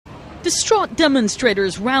Distraught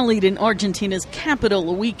demonstrators rallied in Argentina's capital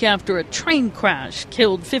a week after a train crash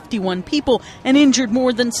killed 51 people and injured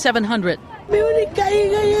more than 700. My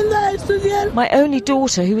only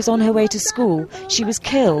daughter, who was on her way to school, she was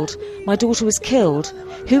killed. My daughter was killed.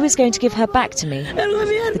 Who is going to give her back to me?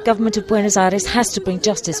 The government of Buenos Aires has to bring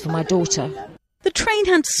justice for my daughter. The train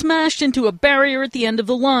had smashed into a barrier at the end of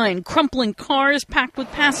the line, crumpling cars packed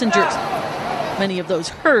with passengers. Many of those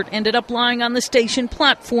hurt ended up lying on the station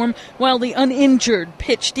platform while the uninjured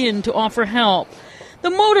pitched in to offer help. The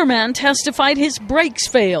motorman testified his brakes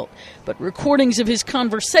failed, but recordings of his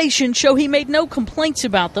conversation show he made no complaints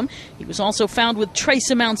about them. He was also found with trace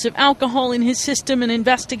amounts of alcohol in his system, and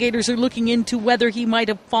investigators are looking into whether he might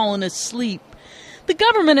have fallen asleep. The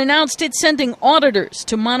government announced it's sending auditors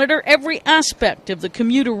to monitor every aspect of the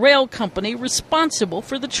commuter rail company responsible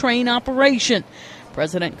for the train operation.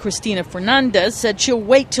 President Cristina Fernandez said she'll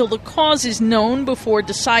wait till the cause is known before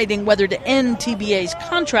deciding whether to end TBA's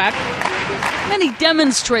contract. Many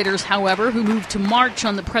demonstrators, however, who moved to march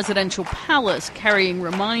on the presidential palace carrying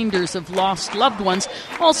reminders of lost loved ones,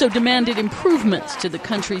 also demanded improvements to the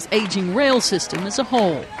country's aging rail system as a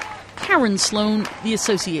whole. Karen Sloan, The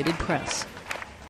Associated Press.